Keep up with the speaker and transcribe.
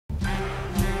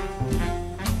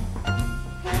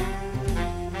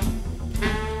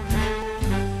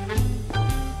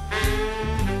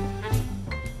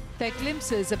They're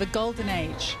glimpses of a golden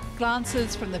age,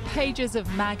 glances from the pages of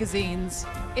magazines,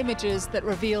 images that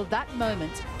reveal that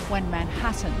moment when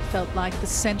Manhattan felt like the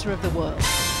centre of the world.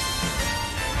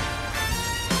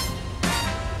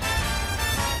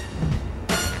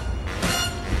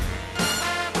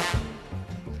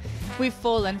 We've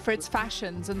fallen for its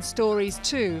fashions and stories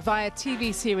too, via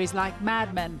TV series like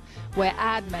Mad Men, where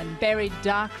ad men buried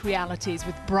dark realities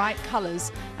with bright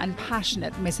colours and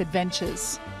passionate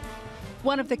misadventures.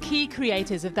 One of the key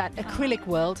creators of that acrylic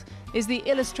world is the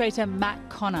illustrator Mac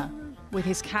Connor. With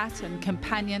his cat and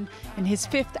companion in his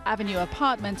Fifth Avenue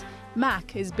apartment,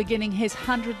 Mac is beginning his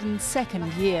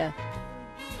 102nd year.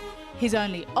 His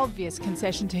only obvious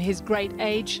concession to his great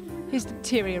age, his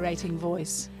deteriorating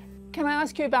voice. Can I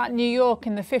ask you about New York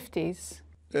in the 50s?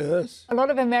 Yes. A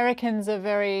lot of Americans are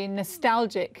very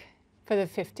nostalgic for the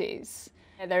 50s.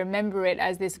 They remember it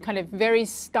as this kind of very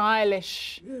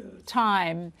stylish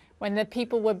time when the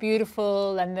people were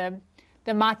beautiful and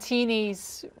the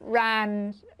martinis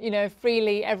ran, you know,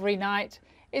 freely every night.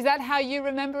 Is that how you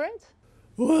remember it?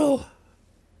 Well,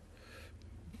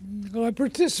 I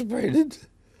participated,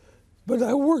 but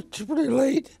I worked pretty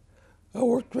late. I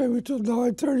worked maybe till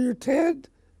 9:30 or 10.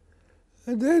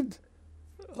 And then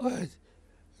I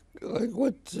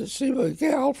went to see my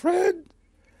gal friend,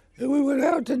 and we went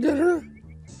out to dinner.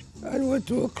 I went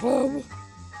to a club,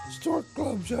 Stork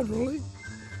Club generally,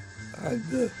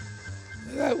 and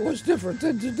that was different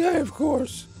than today, of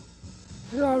course.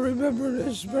 And I remember it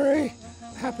as very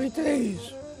happy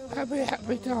days,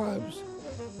 happy times.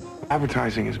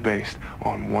 Advertising is based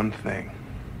on one thing: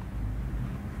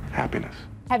 happiness.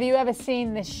 Have you ever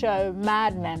seen this show,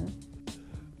 Mad Men?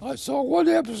 I saw one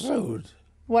episode.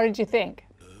 What did you think?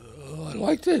 I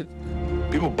liked it.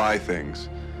 People buy things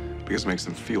because it makes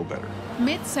them feel better.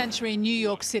 Mid-century New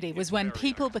York City was when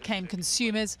people became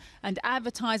consumers and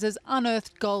advertisers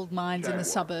unearthed gold mines in the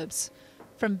suburbs.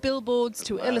 From billboards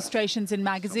to illustrations in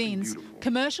magazines,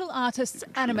 commercial artists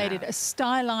animated a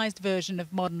stylized version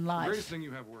of modern life.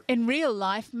 In real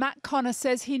life, Mac Connor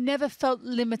says he never felt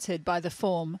limited by the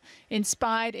form,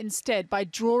 inspired instead by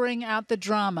drawing out the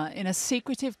drama in a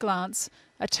secretive glance,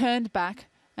 a turned back,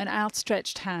 an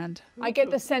outstretched hand. I get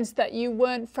the sense that you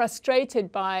weren't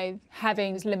frustrated by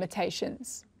having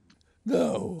limitations.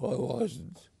 No, I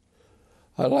wasn't.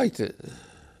 I liked it.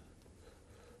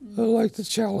 I liked the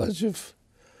challenge of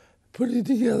putting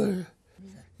together.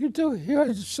 You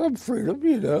had some freedom,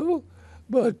 you know,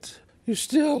 but you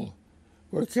still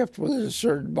were kept within a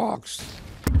certain box.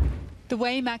 The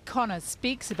way Mac Connor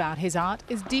speaks about his art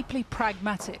is deeply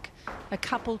pragmatic. A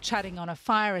couple chatting on a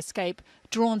fire escape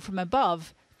drawn from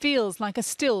above feels like a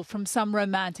still from some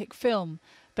romantic film.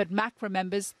 But Mac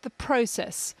remembers the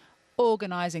process,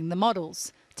 organising the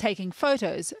models, taking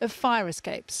photos of fire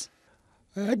escapes.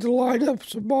 I had to line up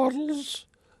some models,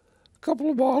 a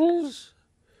couple of models.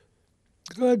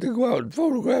 I had to go out and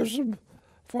photograph some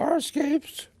fire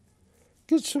escapes,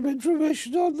 get some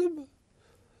information on them.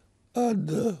 And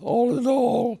all in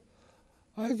all,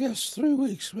 I guess 3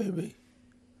 weeks maybe,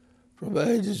 from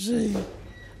A to Z.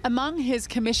 Among his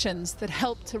commissions that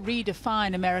helped to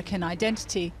redefine American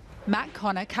identity, Mac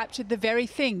Connor captured the very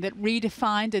thing that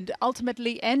redefined and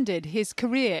ultimately ended his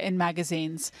career in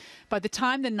magazines. By the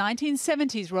time the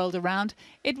 1970s rolled around,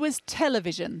 it was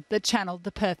television that channeled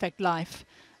the perfect life.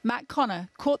 Mac Connor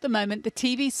caught the moment the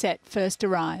TV set first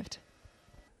arrived.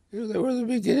 You know, they were the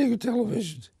beginning of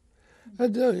television.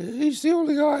 And he's the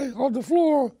only guy on the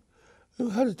floor who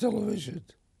had a television.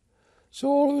 So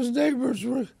all of his neighbors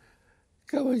were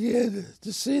coming in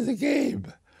to see the game.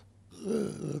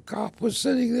 The cop was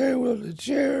sitting there with a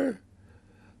chair,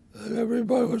 and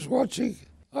everybody was watching.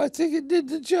 I think it did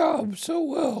the job so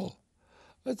well.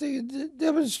 I think it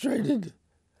demonstrated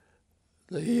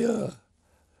the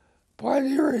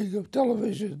pioneering of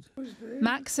television.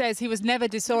 Mac says he was never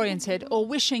disoriented or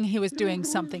wishing he was doing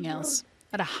something else.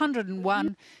 At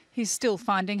 101, he's still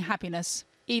finding happiness,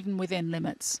 even within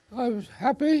limits. I'm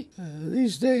happy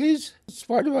these days, in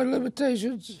spite of my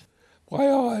limitations, my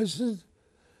eyes, and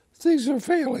things are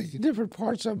failing in different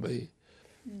parts of me.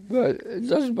 But it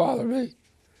doesn't bother me.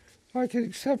 I can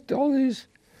accept all these,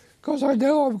 because I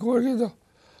know I'm going in the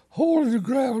hole in the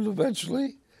ground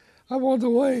eventually. I'm on the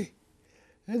way.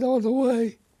 And on the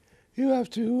way, you have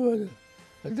to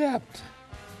adapt,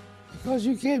 because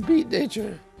you can't beat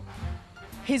nature.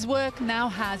 His work now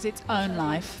has its own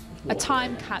life, a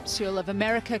time capsule of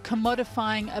America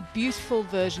commodifying a beautiful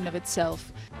version of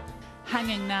itself,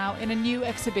 hanging now in a new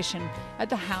exhibition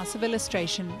at the House of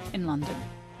Illustration in London.